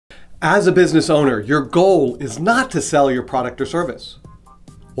As a business owner, your goal is not to sell your product or service.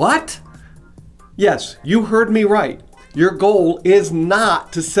 What? Yes, you heard me right. Your goal is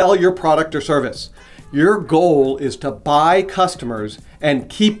not to sell your product or service. Your goal is to buy customers and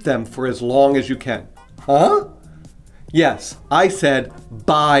keep them for as long as you can. Huh? Yes, I said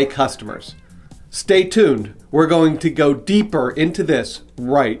buy customers. Stay tuned. We're going to go deeper into this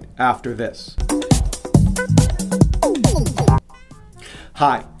right after this.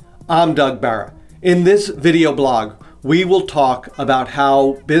 Hi, I'm Doug Barra. In this video blog, we will talk about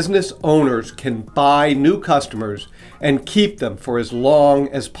how business owners can buy new customers and keep them for as long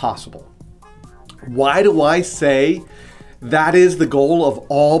as possible. Why do I say that is the goal of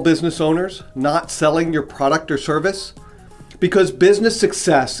all business owners, not selling your product or service? Because business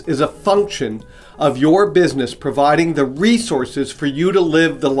success is a function of your business providing the resources for you to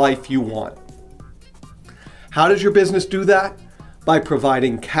live the life you want. How does your business do that? By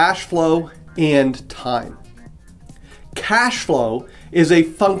providing cash flow and time. Cash flow is a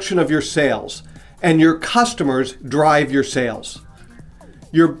function of your sales, and your customers drive your sales.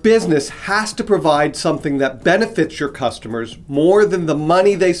 Your business has to provide something that benefits your customers more than the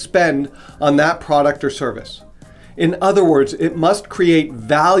money they spend on that product or service. In other words, it must create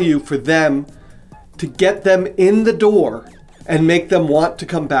value for them to get them in the door and make them want to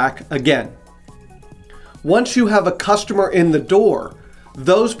come back again. Once you have a customer in the door,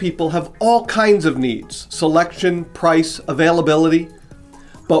 those people have all kinds of needs: selection, price, availability.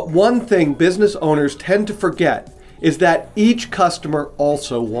 But one thing business owners tend to forget is that each customer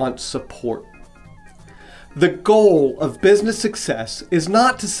also wants support. The goal of business success is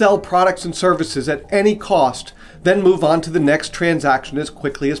not to sell products and services at any cost, then move on to the next transaction as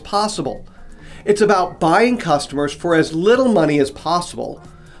quickly as possible. It's about buying customers for as little money as possible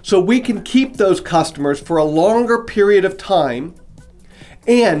so we can keep those customers for a longer period of time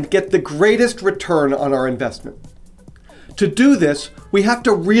and get the greatest return on our investment. To do this, we have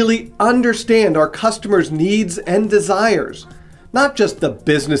to really understand our customers' needs and desires, not just the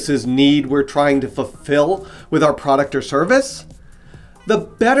business's need we're trying to fulfill with our product or service. The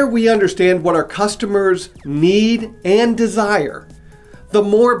better we understand what our customers need and desire, the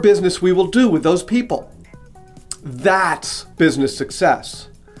more business we will do with those people. That's business success.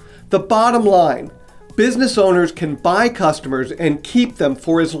 The bottom line, business owners can buy customers and keep them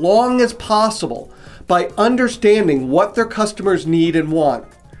for as long as possible by understanding what their customers need and want,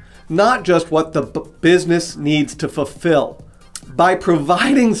 not just what the business needs to fulfill. By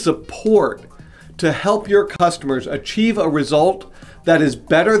providing support to help your customers achieve a result that is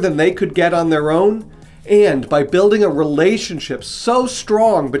better than they could get on their own, and by building a relationship so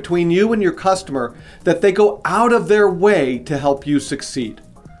strong between you and your customer that they go out of their way to help you succeed.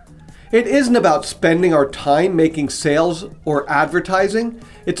 It isn't about spending our time making sales or advertising.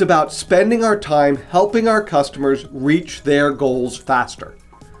 It's about spending our time helping our customers reach their goals faster.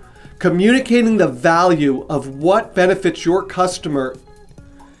 Communicating the value of what benefits your customer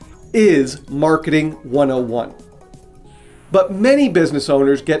is Marketing 101. But many business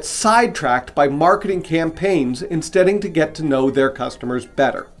owners get sidetracked by marketing campaigns instead of to get to know their customers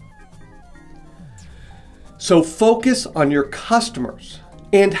better. So focus on your customers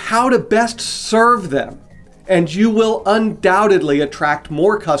and how to best serve them, and you will undoubtedly attract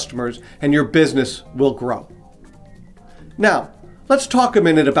more customers and your business will grow. Now, let's talk a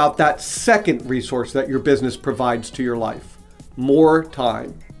minute about that second resource that your business provides to your life: more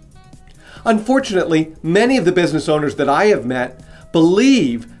time. Unfortunately, many of the business owners that I have met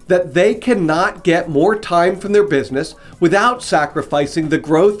believe that they cannot get more time from their business without sacrificing the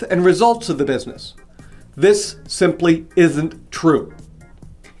growth and results of the business. This simply isn't true.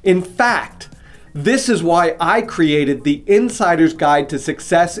 In fact, this is why I created the Insider's Guide to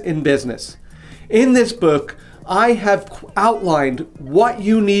Success in Business. In this book, I have outlined what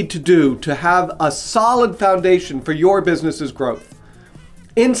you need to do to have a solid foundation for your business's growth.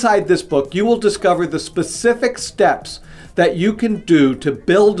 Inside this book, you will discover the specific steps that you can do to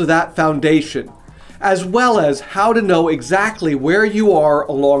build that foundation, as well as how to know exactly where you are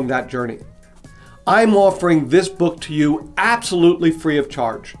along that journey. I'm offering this book to you absolutely free of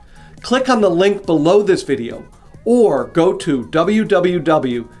charge. Click on the link below this video or go to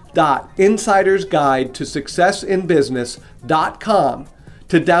www.insidersguidetosuccessinbusiness.com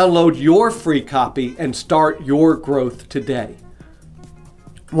to download your free copy and start your growth today.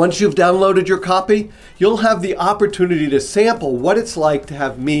 Once you've downloaded your copy, you'll have the opportunity to sample what it's like to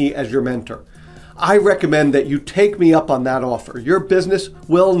have me as your mentor. I recommend that you take me up on that offer. Your business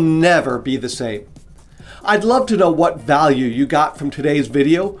will never be the same. I'd love to know what value you got from today's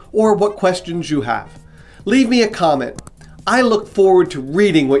video or what questions you have. Leave me a comment. I look forward to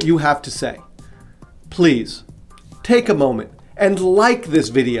reading what you have to say. Please take a moment and like this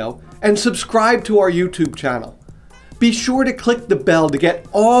video and subscribe to our YouTube channel. Be sure to click the bell to get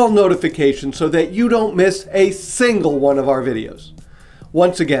all notifications so that you don't miss a single one of our videos.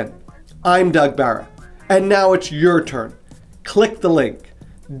 Once again, I'm Doug Barra, and now it's your turn. Click the link,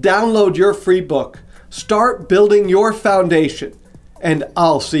 download your free book, start building your foundation, and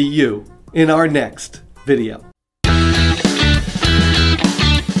I'll see you in our next video.